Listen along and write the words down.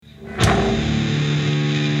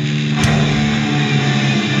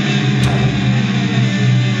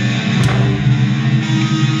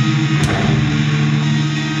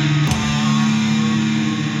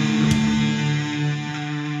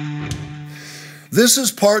This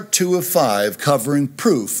is part 2 of 5 covering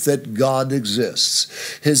proof that God exists.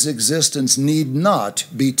 His existence need not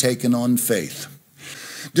be taken on faith.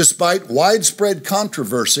 Despite widespread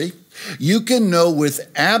controversy, you can know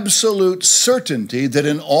with absolute certainty that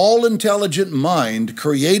an all-intelligent mind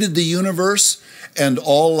created the universe and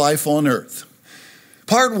all life on earth.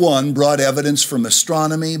 Part 1 brought evidence from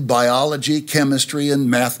astronomy, biology, chemistry, and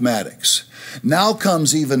mathematics. Now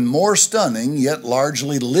comes even more stunning, yet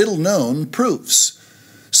largely little-known proofs.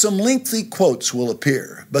 Some lengthy quotes will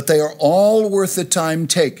appear, but they are all worth the time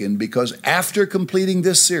taken because after completing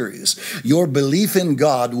this series, your belief in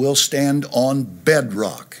God will stand on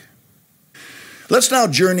bedrock. Let's now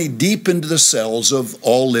journey deep into the cells of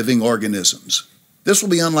all living organisms. This will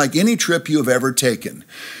be unlike any trip you have ever taken.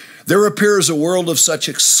 There appears a world of such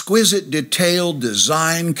exquisite detail,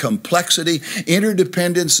 design, complexity,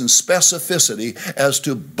 interdependence, and specificity as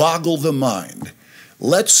to boggle the mind.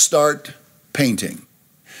 Let's start painting.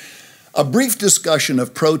 A brief discussion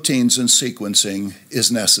of proteins and sequencing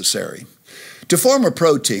is necessary. To form a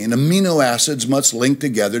protein, amino acids must link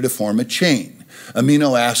together to form a chain.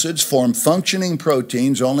 Amino acids form functioning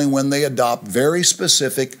proteins only when they adopt very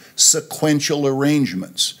specific sequential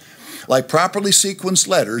arrangements, like properly sequenced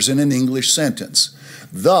letters in an English sentence.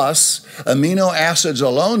 Thus, amino acids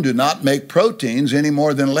alone do not make proteins any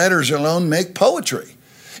more than letters alone make poetry.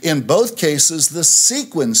 In both cases, the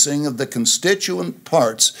sequencing of the constituent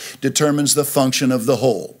parts determines the function of the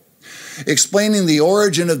whole. Explaining the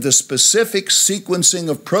origin of the specific sequencing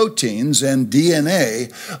of proteins and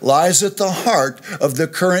DNA lies at the heart of the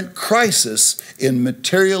current crisis in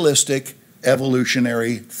materialistic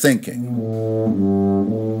evolutionary thinking.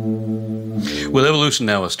 With evolution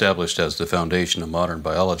now established as the foundation of modern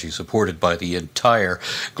biology, supported by the entire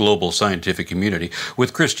global scientific community,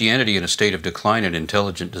 with Christianity in a state of decline and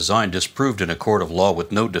intelligent design disproved in a court of law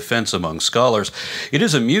with no defense among scholars, it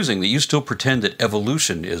is amusing that you still pretend that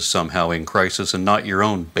evolution is somehow in crisis and not your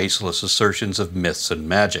own baseless assertions of myths and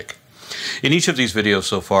magic. In each of these videos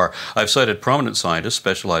so far, I've cited prominent scientists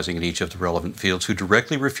specializing in each of the relevant fields who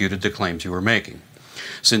directly refuted the claims you were making.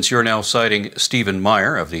 Since you're now citing Stephen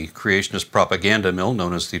Meyer of the creationist propaganda mill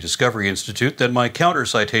known as the Discovery Institute, then my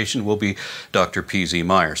counter-citation will be Dr. P.Z.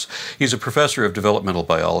 Myers. He's a professor of developmental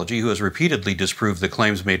biology who has repeatedly disproved the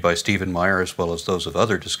claims made by Stephen Meyer as well as those of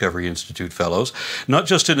other Discovery Institute fellows, not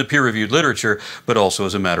just in the peer-reviewed literature, but also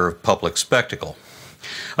as a matter of public spectacle.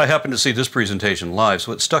 I happened to see this presentation live,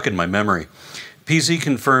 so it stuck in my memory. PZ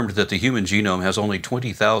confirmed that the human genome has only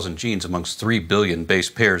 20,000 genes amongst 3 billion base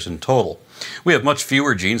pairs in total. We have much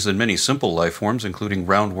fewer genes than many simple life forms, including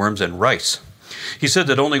roundworms and rice. He said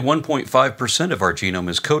that only 1.5% of our genome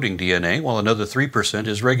is coding DNA, while another 3%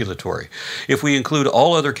 is regulatory. If we include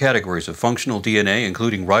all other categories of functional DNA,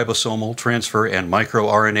 including ribosomal, transfer, and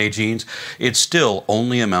microRNA genes, it still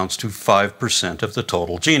only amounts to 5% of the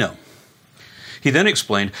total genome. He then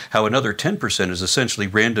explained how another 10% is essentially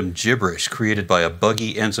random gibberish created by a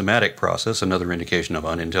buggy enzymatic process, another indication of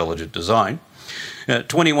unintelligent design.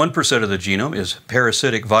 21% of the genome is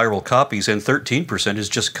parasitic viral copies, and 13% is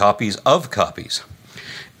just copies of copies.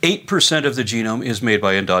 8% of the genome is made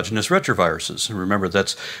by endogenous retroviruses. Remember,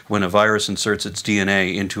 that's when a virus inserts its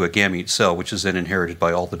DNA into a gamete cell, which is then inherited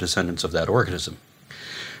by all the descendants of that organism.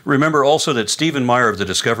 Remember also that Stephen Meyer of the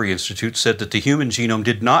Discovery Institute said that the human genome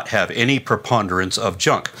did not have any preponderance of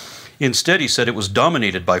junk. Instead, he said it was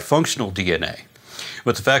dominated by functional DNA.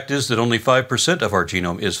 But the fact is that only 5% of our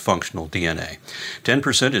genome is functional DNA.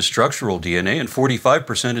 10% is structural DNA, and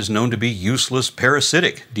 45% is known to be useless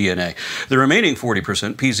parasitic DNA. The remaining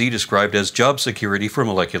 40% PZ described as job security for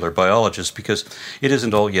molecular biologists because it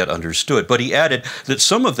isn't all yet understood. But he added that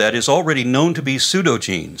some of that is already known to be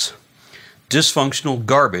pseudogenes. Dysfunctional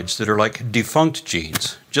garbage that are like defunct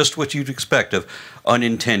genes, just what you'd expect of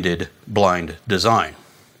unintended blind design.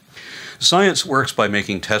 Science works by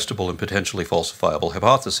making testable and potentially falsifiable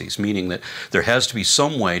hypotheses, meaning that there has to be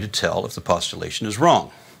some way to tell if the postulation is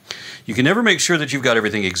wrong. You can never make sure that you've got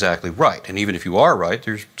everything exactly right, and even if you are right,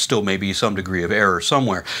 there still may be some degree of error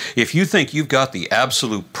somewhere. If you think you've got the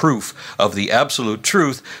absolute proof of the absolute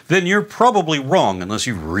truth, then you're probably wrong unless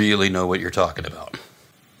you really know what you're talking about.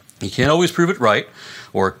 You can't always prove it right,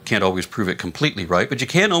 or can't always prove it completely right, but you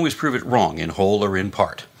can always prove it wrong in whole or in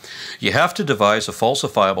part. You have to devise a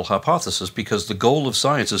falsifiable hypothesis because the goal of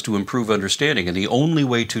science is to improve understanding, and the only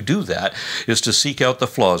way to do that is to seek out the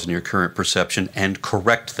flaws in your current perception and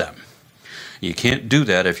correct them. You can't do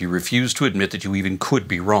that if you refuse to admit that you even could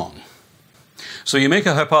be wrong. So you make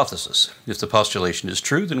a hypothesis. If the postulation is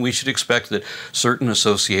true, then we should expect that certain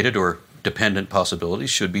associated or dependent possibilities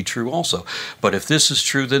should be true also. But if this is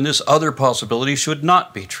true, then this other possibility should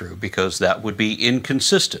not be true, because that would be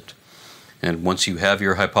inconsistent. And once you have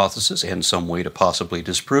your hypothesis and some way to possibly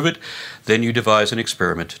disprove it, then you devise an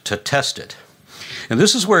experiment to test it. And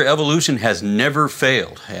this is where evolution has never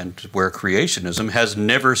failed, and where creationism has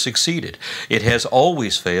never succeeded. It has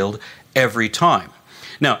always failed every time.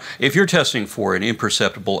 Now, if you're testing for an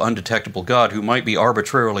imperceptible, undetectable God who might be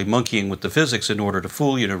arbitrarily monkeying with the physics in order to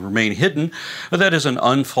fool you to remain hidden, that is an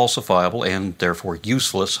unfalsifiable and therefore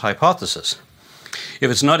useless hypothesis.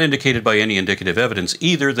 If it's not indicated by any indicative evidence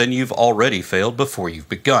either, then you've already failed before you've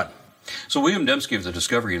begun. So William Dembski of the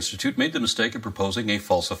Discovery Institute made the mistake of proposing a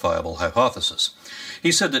falsifiable hypothesis.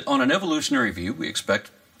 He said that on an evolutionary view, we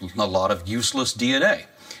expect a lot of useless DNA.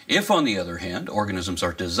 If, on the other hand, organisms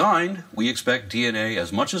are designed, we expect DNA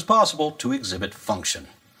as much as possible to exhibit function.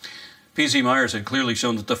 P.Z. Myers had clearly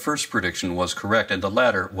shown that the first prediction was correct and the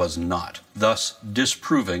latter was not, thus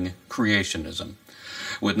disproving creationism.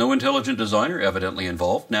 With no intelligent designer evidently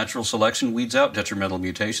involved, natural selection weeds out detrimental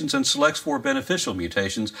mutations and selects for beneficial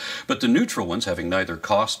mutations, but the neutral ones, having neither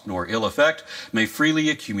cost nor ill effect, may freely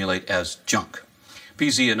accumulate as junk.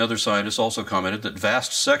 PZ and other scientists also commented that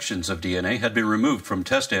vast sections of DNA had been removed from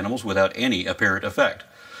test animals without any apparent effect.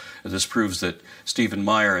 This proves that Stephen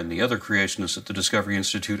Meyer and the other creationists at the Discovery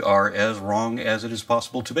Institute are as wrong as it is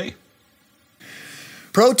possible to be.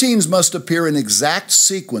 Proteins must appear in exact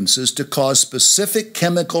sequences to cause specific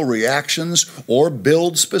chemical reactions or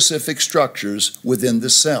build specific structures within the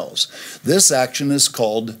cells. This action is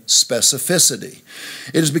called specificity.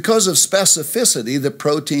 It is because of specificity that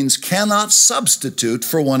proteins cannot substitute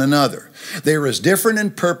for one another. They are as different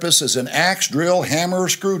in purpose as an axe, drill, hammer, or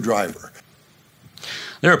screwdriver.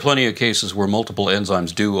 There are plenty of cases where multiple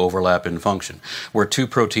enzymes do overlap in function, where two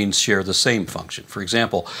proteins share the same function. For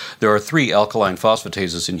example, there are 3 alkaline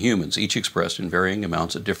phosphatases in humans, each expressed in varying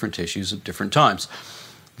amounts at different tissues at different times.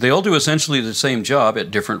 They all do essentially the same job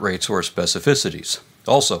at different rates or specificities.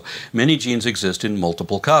 Also, many genes exist in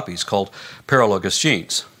multiple copies, called paralogous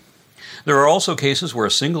genes. There are also cases where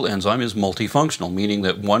a single enzyme is multifunctional, meaning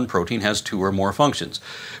that one protein has 2 or more functions.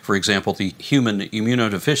 For example, the human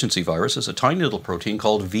immunodeficiency virus is a tiny little protein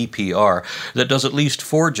called VPR that does at least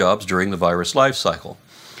 4 jobs during the virus life cycle.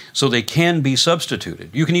 So they can be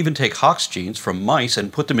substituted. You can even take Hox genes from mice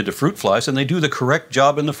and put them into fruit flies, and they do the correct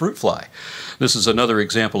job in the fruit fly. This is another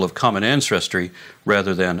example of common ancestry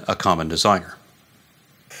rather than a common designer.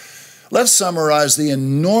 Let's summarize the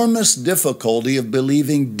enormous difficulty of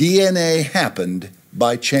believing DNA happened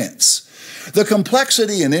by chance. The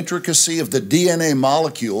complexity and intricacy of the DNA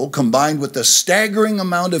molecule, combined with the staggering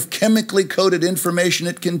amount of chemically coded information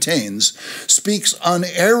it contains, speaks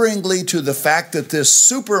unerringly to the fact that this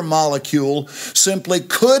supermolecule simply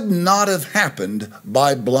could not have happened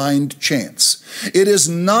by blind chance. It is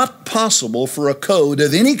not possible for a code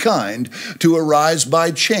of any kind to arise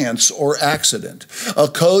by chance or accident. A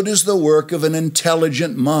code is the work of an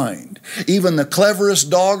intelligent mind. Even the cleverest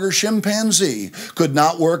dog or chimpanzee could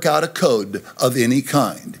not work out a code of any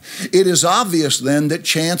kind. It is obvious then that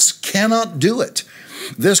chance cannot do it.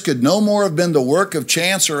 This could no more have been the work of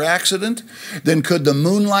chance or accident than could the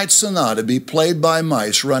Moonlight Sonata be played by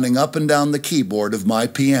mice running up and down the keyboard of my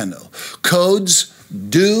piano. Codes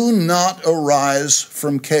do not arise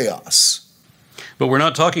from chaos. But we're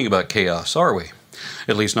not talking about chaos, are we?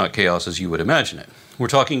 At least not chaos as you would imagine it. We're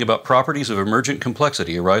talking about properties of emergent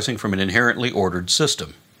complexity arising from an inherently ordered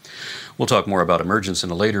system. We'll talk more about emergence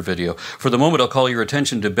in a later video. For the moment, I'll call your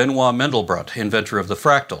attention to Benoit Mandelbrot, inventor of the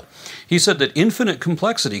fractal. He said that infinite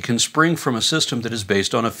complexity can spring from a system that is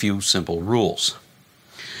based on a few simple rules.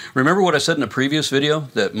 Remember what I said in a previous video,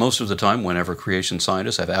 that most of the time, whenever creation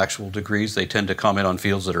scientists have actual degrees, they tend to comment on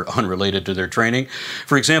fields that are unrelated to their training?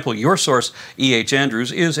 For example, your source, E.H.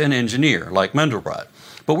 Andrews, is an engineer, like Mandelbrot.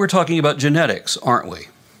 But we're talking about genetics, aren't we?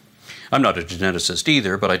 I'm not a geneticist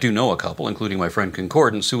either, but I do know a couple, including my friend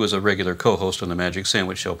Concordance, who is a regular co-host on the Magic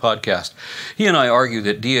Sandwich Show podcast. He and I argue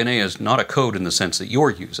that DNA is not a code in the sense that you're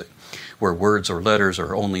using, where words or letters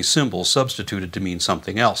are only symbols substituted to mean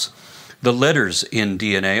something else. The letters in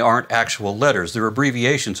DNA aren't actual letters, they're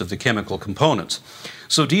abbreviations of the chemical components.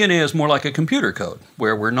 So DNA is more like a computer code,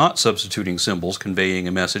 where we're not substituting symbols conveying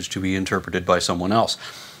a message to be interpreted by someone else.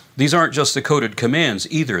 These aren't just the coded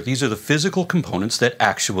commands either, these are the physical components that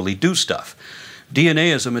actually do stuff.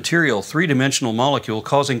 DNA is a material, 3-dimensional molecule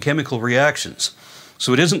causing chemical reactions.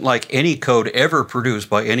 So it isn't like any code ever produced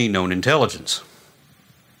by any known intelligence.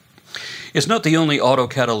 It's not the only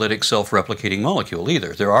autocatalytic self-replicating molecule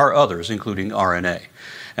either. There are others, including RNA.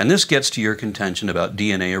 And this gets to your contention about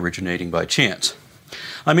DNA originating by chance.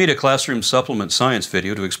 I made a classroom supplement science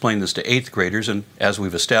video to explain this to 8th graders, and as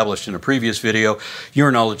we've established in a previous video,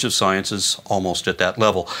 your knowledge of science is almost at that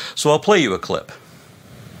level. So I'll play you a clip.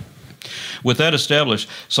 With that established,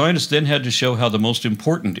 scientists then had to show how the most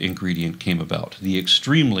important ingredient came about, the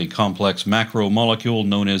extremely complex macromolecule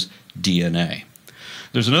known as DNA.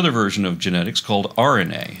 There's another version of genetics called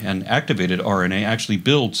RNA, and activated RNA actually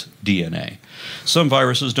builds DNA. Some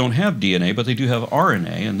viruses don't have DNA, but they do have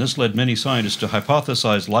RNA, and this led many scientists to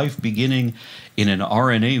hypothesize life beginning in an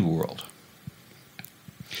RNA world.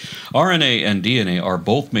 RNA and DNA are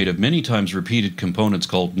both made of many times repeated components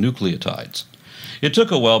called nucleotides. It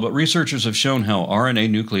took a while, but researchers have shown how RNA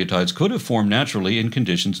nucleotides could have formed naturally in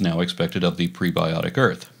conditions now expected of the prebiotic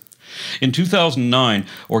Earth. In 2009,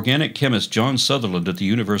 organic chemist John Sutherland at the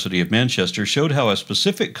University of Manchester showed how a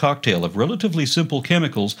specific cocktail of relatively simple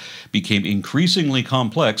chemicals became increasingly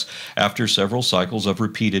complex after several cycles of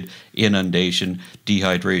repeated inundation,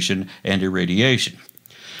 dehydration, and irradiation.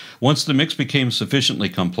 Once the mix became sufficiently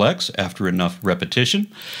complex, after enough repetition,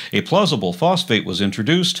 a plausible phosphate was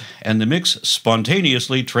introduced, and the mix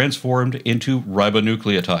spontaneously transformed into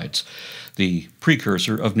ribonucleotides, the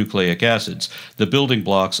precursor of nucleic acids, the building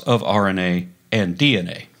blocks of RNA and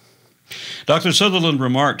DNA. Dr. Sutherland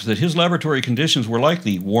remarked that his laboratory conditions were like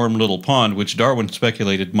the warm little pond which Darwin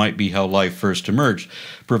speculated might be how life first emerged,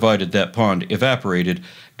 provided that pond evaporated,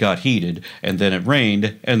 got heated, and then it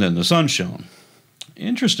rained, and then the sun shone.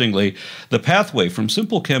 Interestingly, the pathway from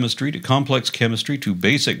simple chemistry to complex chemistry to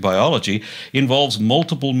basic biology involves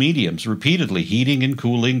multiple mediums, repeatedly heating and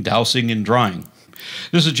cooling, dousing and drying.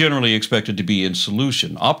 This is generally expected to be in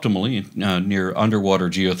solution, optimally near underwater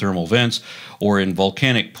geothermal vents or in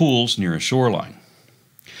volcanic pools near a shoreline.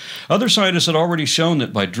 Other scientists had already shown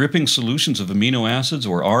that by dripping solutions of amino acids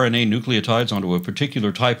or RNA nucleotides onto a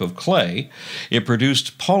particular type of clay, it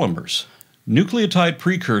produced polymers. Nucleotide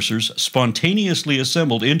precursors spontaneously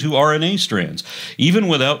assembled into RNA strands, even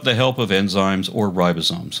without the help of enzymes or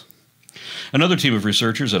ribosomes. Another team of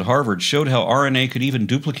researchers at Harvard showed how RNA could even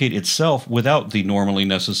duplicate itself without the normally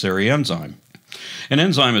necessary enzyme. An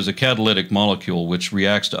enzyme is a catalytic molecule which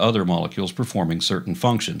reacts to other molecules performing certain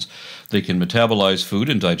functions. They can metabolize food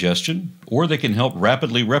in digestion, or they can help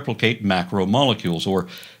rapidly replicate macromolecules, or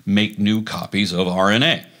make new copies of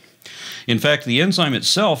RNA. In fact, the enzyme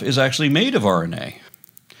itself is actually made of RNA.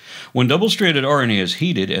 When double-stranded RNA is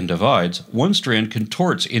heated and divides, one strand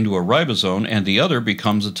contorts into a ribosome and the other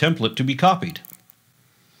becomes a template to be copied.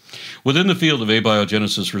 Within the field of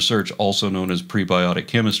abiogenesis research, also known as prebiotic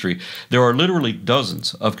chemistry, there are literally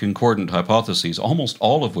dozens of concordant hypotheses, almost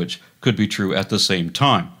all of which could be true at the same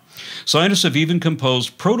time. Scientists have even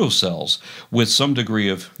composed protocells with some degree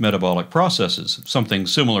of metabolic processes, something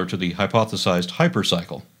similar to the hypothesized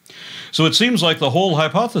hypercycle. So it seems like the whole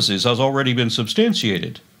hypothesis has already been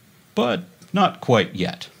substantiated. But not quite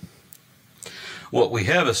yet. What we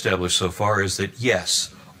have established so far is that,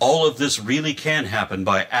 yes, all of this really can happen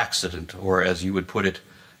by accident, or as you would put it,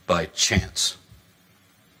 by chance.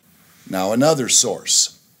 Now another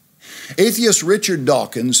source. Atheist Richard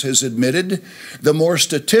Dawkins has admitted the more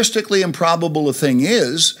statistically improbable a thing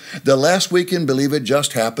is, the less we can believe it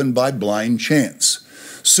just happened by blind chance.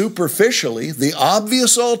 Superficially, the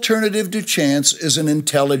obvious alternative to chance is an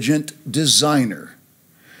intelligent designer.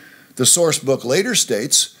 The source book later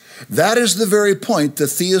states, that is the very point the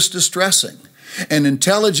theist is stressing. An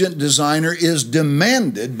intelligent designer is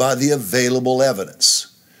demanded by the available evidence.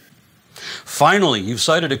 Finally, you've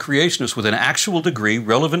cited a creationist with an actual degree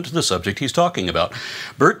relevant to the subject he's talking about.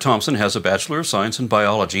 Bert Thompson has a Bachelor of Science in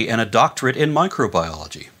Biology and a doctorate in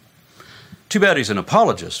microbiology. Too bad he's an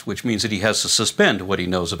apologist, which means that he has to suspend what he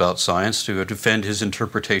knows about science to defend his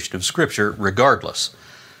interpretation of Scripture regardless.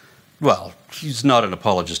 Well, he's not an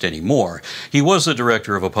apologist anymore. He was the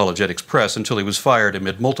director of Apologetics Press until he was fired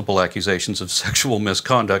amid multiple accusations of sexual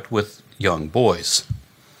misconduct with young boys.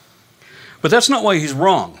 But that's not why he's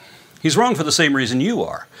wrong. He's wrong for the same reason you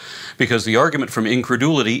are, because the argument from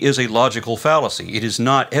incredulity is a logical fallacy. It is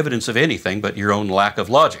not evidence of anything but your own lack of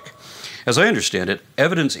logic. As I understand it,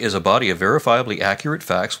 evidence is a body of verifiably accurate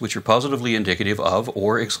facts which are positively indicative of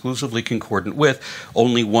or exclusively concordant with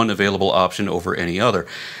only one available option over any other.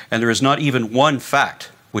 And there is not even one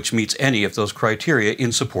fact which meets any of those criteria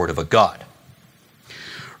in support of a God.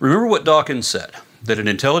 Remember what Dawkins said, that an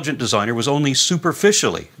intelligent designer was only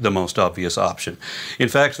superficially the most obvious option. In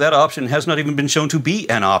fact, that option has not even been shown to be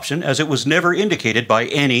an option, as it was never indicated by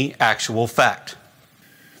any actual fact.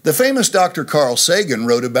 The famous Dr. Carl Sagan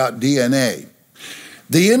wrote about DNA.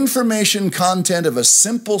 The information content of a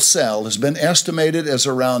simple cell has been estimated as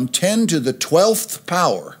around 10 to the 12th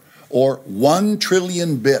power, or 1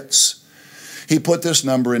 trillion bits. He put this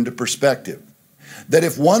number into perspective. That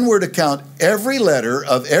if one were to count every letter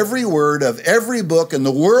of every word of every book in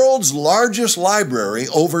the world's largest library,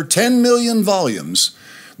 over 10 million volumes,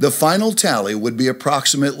 the final tally would be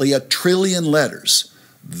approximately 1 trillion letters.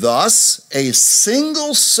 Thus, a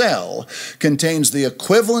single cell contains the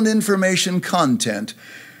equivalent information content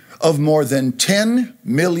of more than 10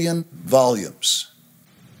 million volumes.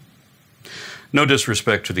 No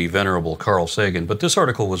disrespect to the venerable Carl Sagan, but this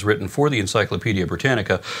article was written for the Encyclopedia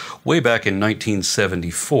Britannica way back in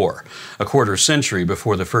 1974, a quarter century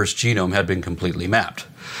before the first genome had been completely mapped.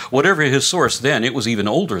 Whatever his source then, it was even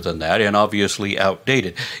older than that and obviously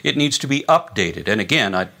outdated. It needs to be updated. And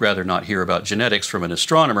again, I'd rather not hear about genetics from an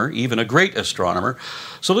astronomer, even a great astronomer.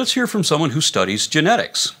 So let's hear from someone who studies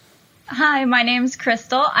genetics. Hi, my name's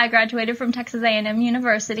Crystal. I graduated from Texas A&M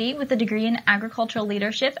University with a degree in agricultural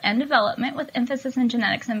leadership and development with emphasis in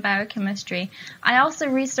genetics and biochemistry. I also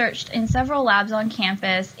researched in several labs on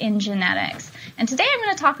campus in genetics. And today I'm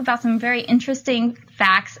going to talk about some very interesting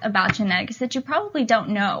facts about genetics that you probably don't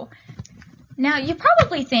know. Now, you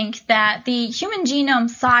probably think that the human genome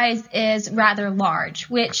size is rather large,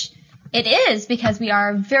 which it is because we are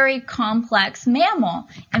a very complex mammal.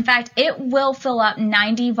 In fact, it will fill up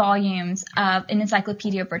 90 volumes of an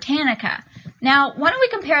Encyclopedia Britannica. Now, why don't we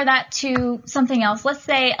compare that to something else? Let's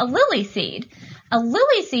say a lily seed. A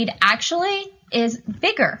lily seed actually is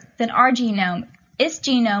bigger than our genome. Its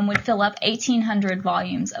genome would fill up 1,800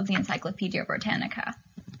 volumes of the Encyclopedia Britannica.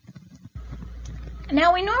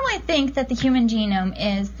 Now, we normally think that the human genome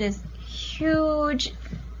is this huge,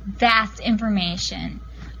 vast information.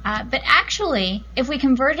 But actually, if we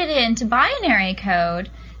convert it into binary code,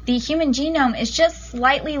 the human genome is just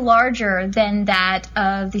slightly larger than that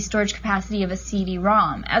of the storage capacity of a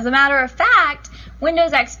CD-ROM. As a matter of fact, Windows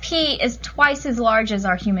XP is twice as large as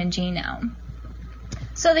our human genome.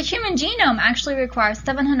 So the human genome actually requires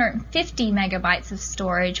 750 megabytes of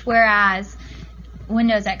storage, whereas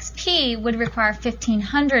Windows XP would require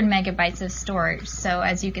 1,500 megabytes of storage. So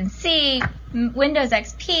as you can see, Windows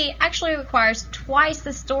XP actually requires twice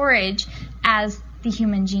the storage as the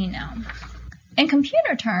human genome. In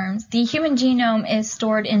computer terms, the human genome is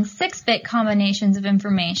stored in 6-bit combinations of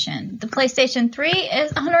information. The PlayStation 3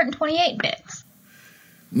 is 128 bits.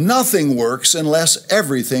 Nothing works unless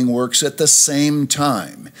everything works at the same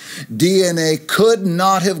time. DNA could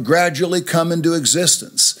not have gradually come into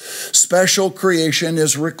existence. Special creation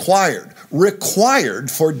is required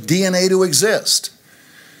for DNA to exist.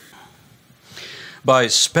 By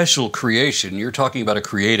special creation, you're talking about a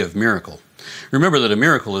creative miracle. Remember that a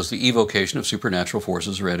miracle is the evocation of supernatural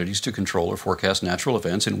forces or entities to control or forecast natural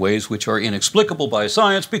events in ways which are inexplicable by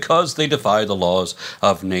science because they defy the laws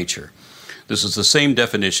of nature. This is the same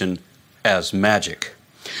definition as magic.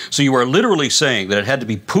 So you are literally saying that it had to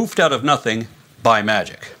be poofed out of nothing by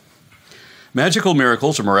magic. Magical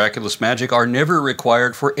miracles or miraculous magic are never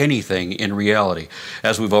required for anything in reality.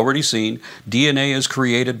 As we've already seen, DNA is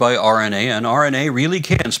created by RNA, and RNA really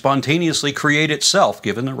can spontaneously create itself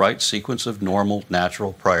given the right sequence of normal,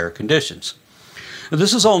 natural, prior conditions.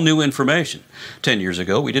 This is all new information. 10 years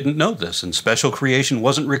ago, we didn't know this, and special creation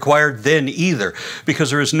wasn't required then either,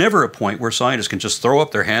 because there is never a point where scientists can just throw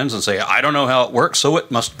up their hands and say, I don't know how it works, so it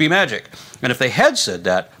must be magic. And if they had said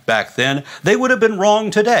that back then, they would have been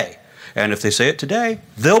wrong today. And if they say it today,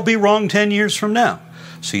 they'll be wrong 10 years from now.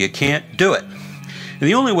 So you can't do it. And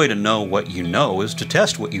the only way to know what you know is to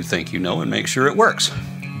test what you think you know and make sure it works.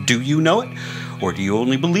 Do you know it, or do you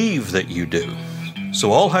only believe that you do?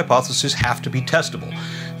 So all hypotheses have to be testable.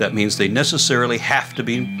 That means they necessarily have to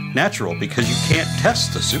be natural because you can't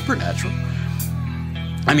test the supernatural.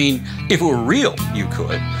 I mean, if it were real, you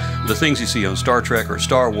could. The things you see on Star Trek or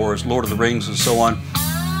Star Wars, Lord of the Rings, and so on,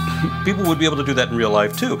 people would be able to do that in real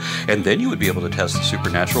life too. And then you would be able to test the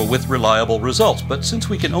supernatural with reliable results. But since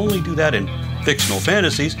we can only do that in fictional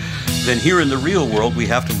fantasies, then here in the real world we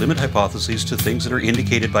have to limit hypotheses to things that are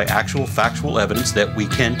indicated by actual factual evidence that we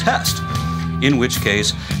can test. In which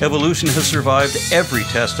case, evolution has survived every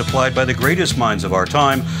test applied by the greatest minds of our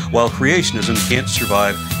time, while creationism can't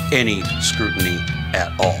survive any scrutiny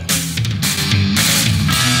at all.